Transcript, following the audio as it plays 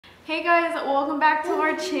Hey guys, welcome back to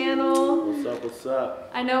our channel. What's up, what's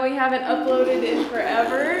up? I know we haven't uploaded in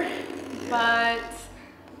forever, but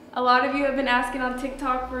a lot of you have been asking on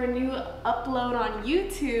TikTok for a new upload on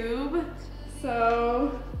YouTube,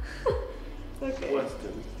 so it's okay.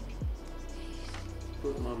 Weston,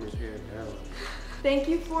 put Mama's hair down. Thank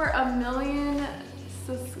you for 1 million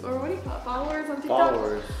followers on TikTok?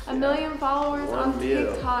 Followers. 1 million followers on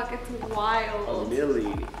TikTok, it's wild. 1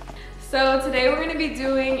 million. So today we're going to be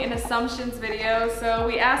doing an assumptions video. So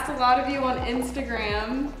we asked a lot of you on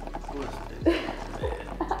Instagram.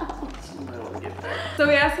 So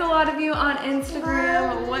we asked a lot of you on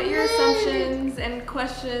Instagram what your assumptions and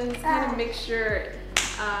questions, kind of make sure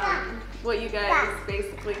what you guys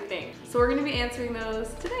basically think. So we're going to be answering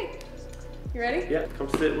those today. You ready? Yeah, come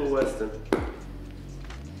sit with Weston.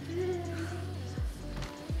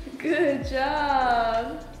 Good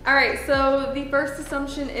job. All right, so the first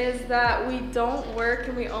assumption is that we don't work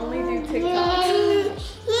and we only do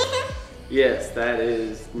TikToks. Yes, that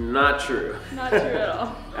is not true. Not true at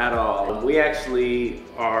all. At all. We actually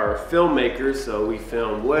are filmmakers, so we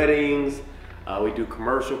film weddings, we do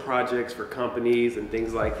commercial projects for companies and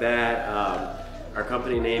things like that. Our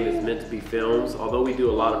company name is Meant to Be Films. Although we do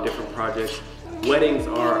a lot of different projects, weddings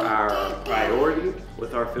are our priority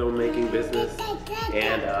with our filmmaking business,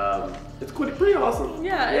 and it's pretty awesome.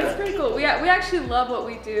 Yeah, it's pretty cool. We actually love what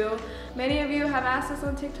we do. Many of you have asked us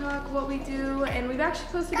on TikTok what we do, and we've actually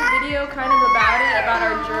posted a video kind of about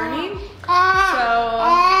our journey.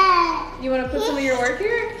 So, you want to put some of your work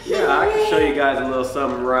here? Yeah, I can show you guys a little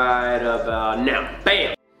something right about now.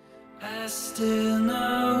 Bam! I still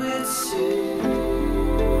know it's you.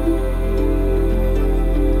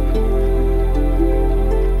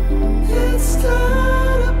 It's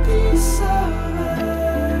not a piece of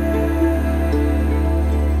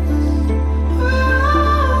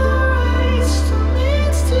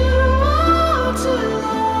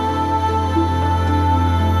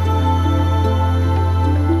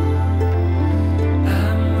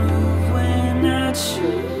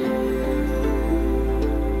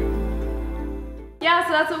Yeah,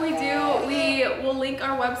 so that's what we do. We will link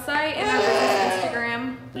our website and our business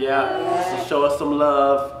Instagram. Yeah, so show us some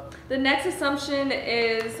love. The next assumption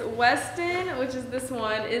is Weston, which is this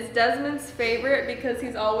one, is Desmond's favorite because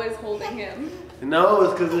he's always holding him. No,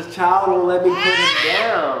 it's because this child won't let me put him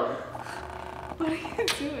down. What are you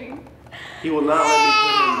doing? He will not let me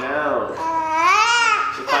put him down.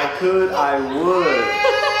 If I could, I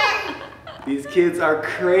would. These kids are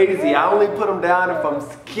crazy. I only put them down if I'm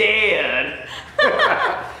scared.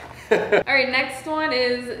 All right, next one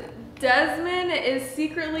is Desmond is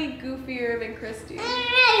secretly goofier than Christy.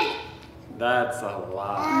 That's a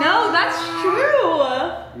lie. No, that's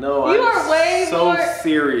true. No, you are way so more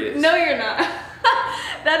serious. No, you're not.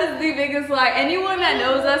 That is the biggest lie. Anyone that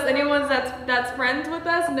knows us, anyone that's friends with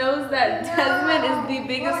us knows that Desmond is the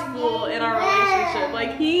biggest fool in our relationship.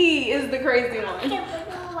 Like, he is the crazy one.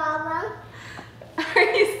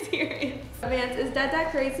 Are you serious? Vance, is Dad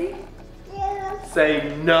crazy?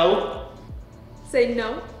 Say no. Say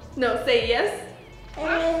no. No, say yes.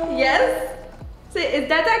 Yes. Say, is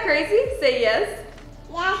Dad crazy? Say yes.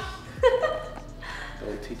 Yes.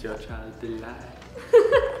 Don't teach your child to lie.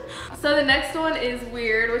 So the next one is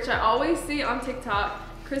weird, which I always see on TikTok.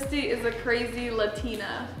 Christy is a crazy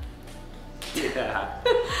Latina. Yeah.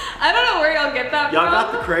 I don't know where y'all get that from. Y'all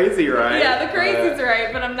got the crazy right. Yeah, the crazy's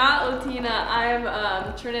right, but I'm not Latina. I'm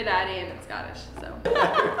Trinidadian and Scottish, so.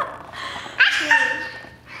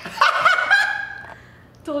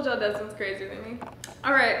 Told y'all Desmond's crazier than me.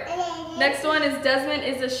 All right, next one is Desmond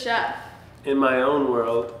is a chef. In my own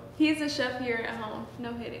world. He's a chef here at home,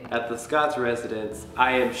 no hitting. At the Scotts residence,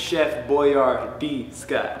 I am Chef Boyard D.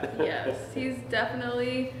 Scott. Yes, he's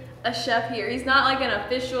definitely a chef here. He's not like an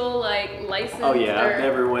official, like, licensed. Oh yeah, I've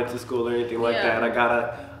never went to school or anything like Yeah. that. I got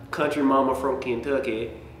a country mama from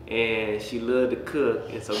Kentucky, and she loved to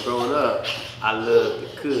cook, and so growing up, I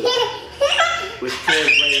loved to cook, which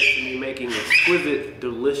translated to me making exquisite,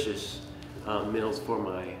 delicious meals for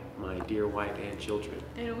my dear wife and children.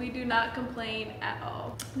 And we do not complain at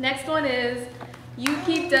all. Next one is, you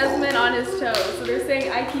keep Desmond on his toes. So they're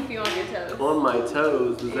saying I keep you on your toes. On my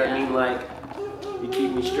toes, does that Yeah. mean like you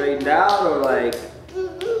keep me straightened out, or like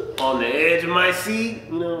on the edge of my seat?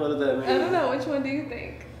 You know, what does that mean? I don't know, which one do you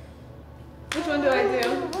think? Which one do I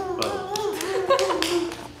do? Both.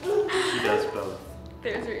 She does both.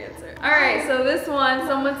 There's your answer. All right, so this one,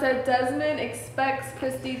 someone said Desmond expects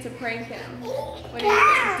Christy to prank him. What do you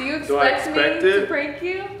think? Do you expect me to prank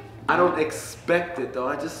you? I don't expect it though.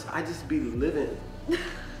 I just be living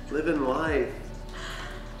life.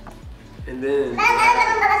 And then.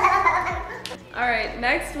 All right,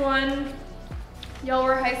 next one. Y'all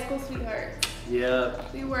were high school sweethearts. Yeah.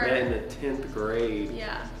 We were. Met in the 10th grade.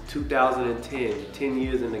 Yeah. 2010. 10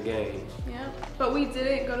 years in the game. Yeah. But we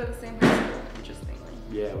didn't go to the same high school, interestingly.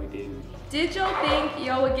 Yeah, we didn't. Did y'all think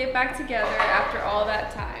y'all would get back together after all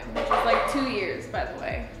that time? Which was like 2 years, by the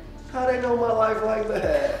way. How they know my life like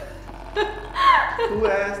that? Who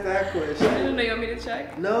asked that question? I don't know, you want me to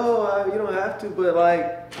check? No, you don't have to, but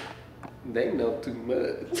like, they know too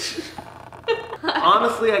much.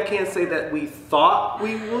 Honestly, I can't say that we thought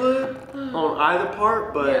we would on either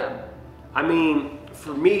part, but yeah. I mean,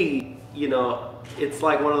 for me, you know, it's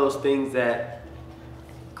like one of those things that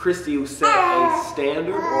Christy set a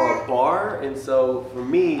standard or a bar, and so for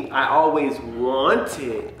me, I always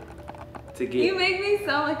wanted to get. You make me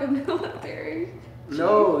sound like a military.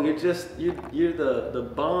 No, you're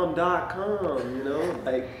the bomb.com, you know,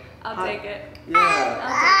 like. I'll take it. Yeah.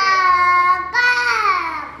 I'll take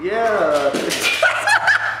it. Yeah.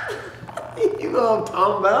 You know what I'm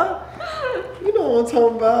talking about. You know what I'm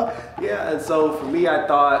talking about. Yeah, and so for me, I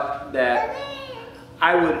thought that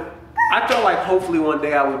I felt like hopefully one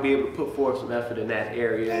day I would be able to put forth some effort in that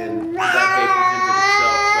area, and that may present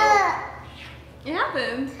itself. It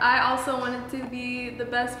happened. I also wanted to be the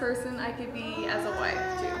best person I could be as a wife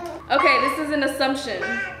too. Okay, this is an assumption.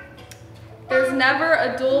 There's never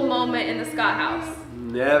a dull moment in the Scott house.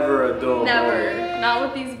 Never a dull Never. moment. Not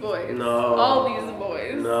with these boys. No. All these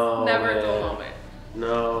boys. No. Never Man. a dull moment.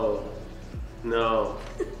 No. No.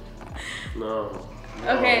 No.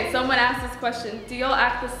 Okay, someone asked this question. Do y'all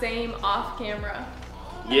act the same off camera?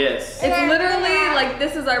 Yes. It's literally like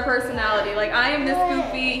this is our personality. Like I am this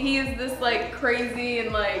goofy, he is this like crazy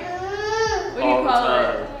and like, what do you call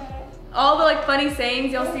it? All the like funny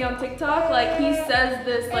sayings y'all see on TikTok, like he says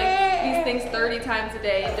this like these things 30 times a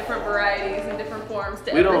day in different varieties and different forms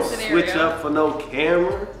to we every don't scenario. switch up for no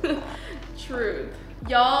camera. Truth.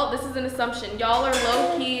 Y'all, this is an assumption. Y'all are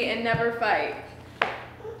low key and never fight.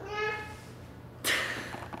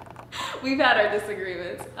 We've had our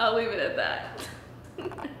disagreements. I'll leave it at that.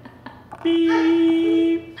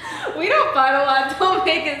 Beep. We don't fight a lot. Don't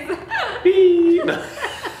make it. Beep.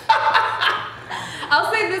 I'll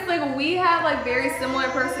say this, like we have like very similar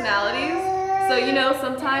personalities. So you know,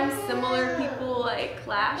 sometimes similar people like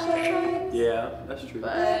clash at times. Yeah, that's true.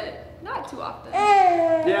 But not too often.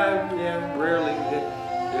 Yeah, rarely, if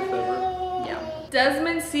ever. Yeah.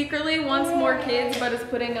 Desmond secretly wants more kids, but is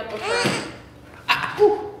putting up a front.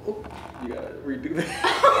 You gotta redo that.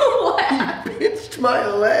 What? You pinched my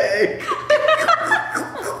leg.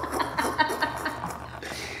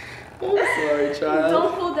 I'm sorry, child.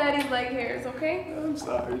 Don't pull daddy's leg hairs, okay? I'm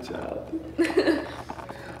sorry, child.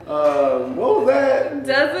 What was that?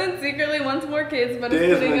 Desmond secretly wants more kids, but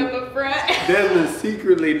is putting up a front. Desmond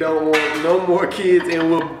secretly don't want no more kids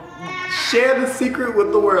and will share the secret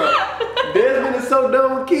with the world. Desmond is so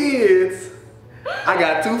done with kids. I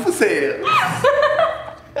got 2 for sale.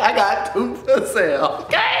 I got 2 for sale.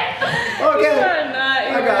 Okay.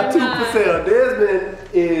 I got 2 for sale. Desmond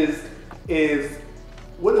is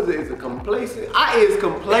what is it? Is it complacent? Is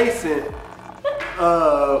complacent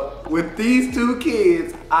with these 2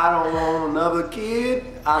 kids. I don't want another kid.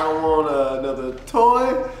 I don't want another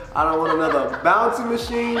toy. I don't want another bouncy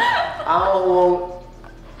machine. I don't want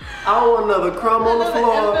another crumb on the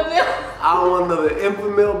floor. I don't want another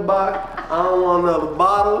Infamil box. I don't want another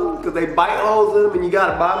bottle because they bite holes in them and you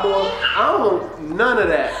gotta buy more. I don't want none of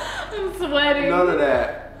that. I'm sweating. None of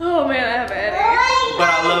that. Oh man, I have a headache. But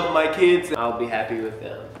I love my kids and I'll be happy with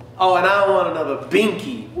them. Oh, and I don't want another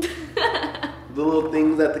binky. The little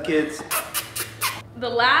things that the kids. The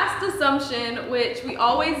last assumption, which we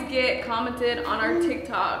always get commented on our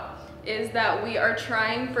TikTok, is that we are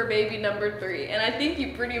trying for baby number 3. And I think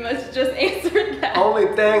you pretty much just answered that. Only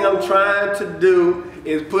thing I'm trying to do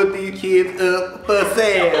is put these kids up for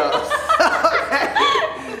sale. Okay?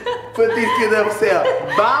 Put these kids up for sale.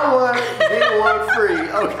 Buy one, get one free,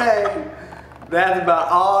 okay? That's about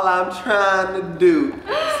all I'm trying to do.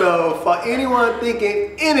 So for anyone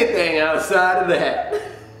thinking anything outside of that,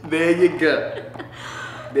 there you go.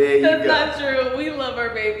 There you go. That's not true. We love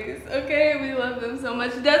our babies, okay? We love them so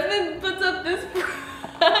much. Desmond puts up this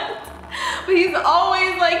front, but he's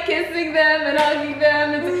always like kissing them and hugging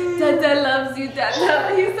them. And Dada loves you,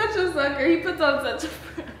 Dada. He's such a sucker. He puts on such a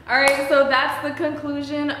front. All right, so that's the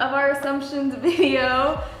conclusion of our assumptions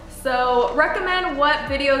video. So recommend what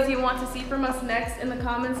videos you want to see from us next in the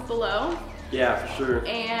comments below. Yeah, for sure.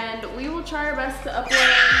 And we will try our best to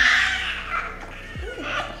upload.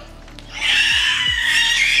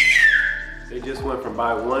 They just went from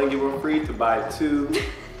buy one, get one free to buy 2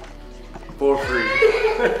 for free.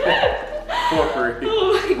 For free.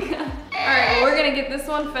 Oh my god. Alright, well, we're gonna get this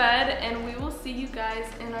one fed and we will see you guys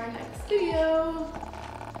in our next video.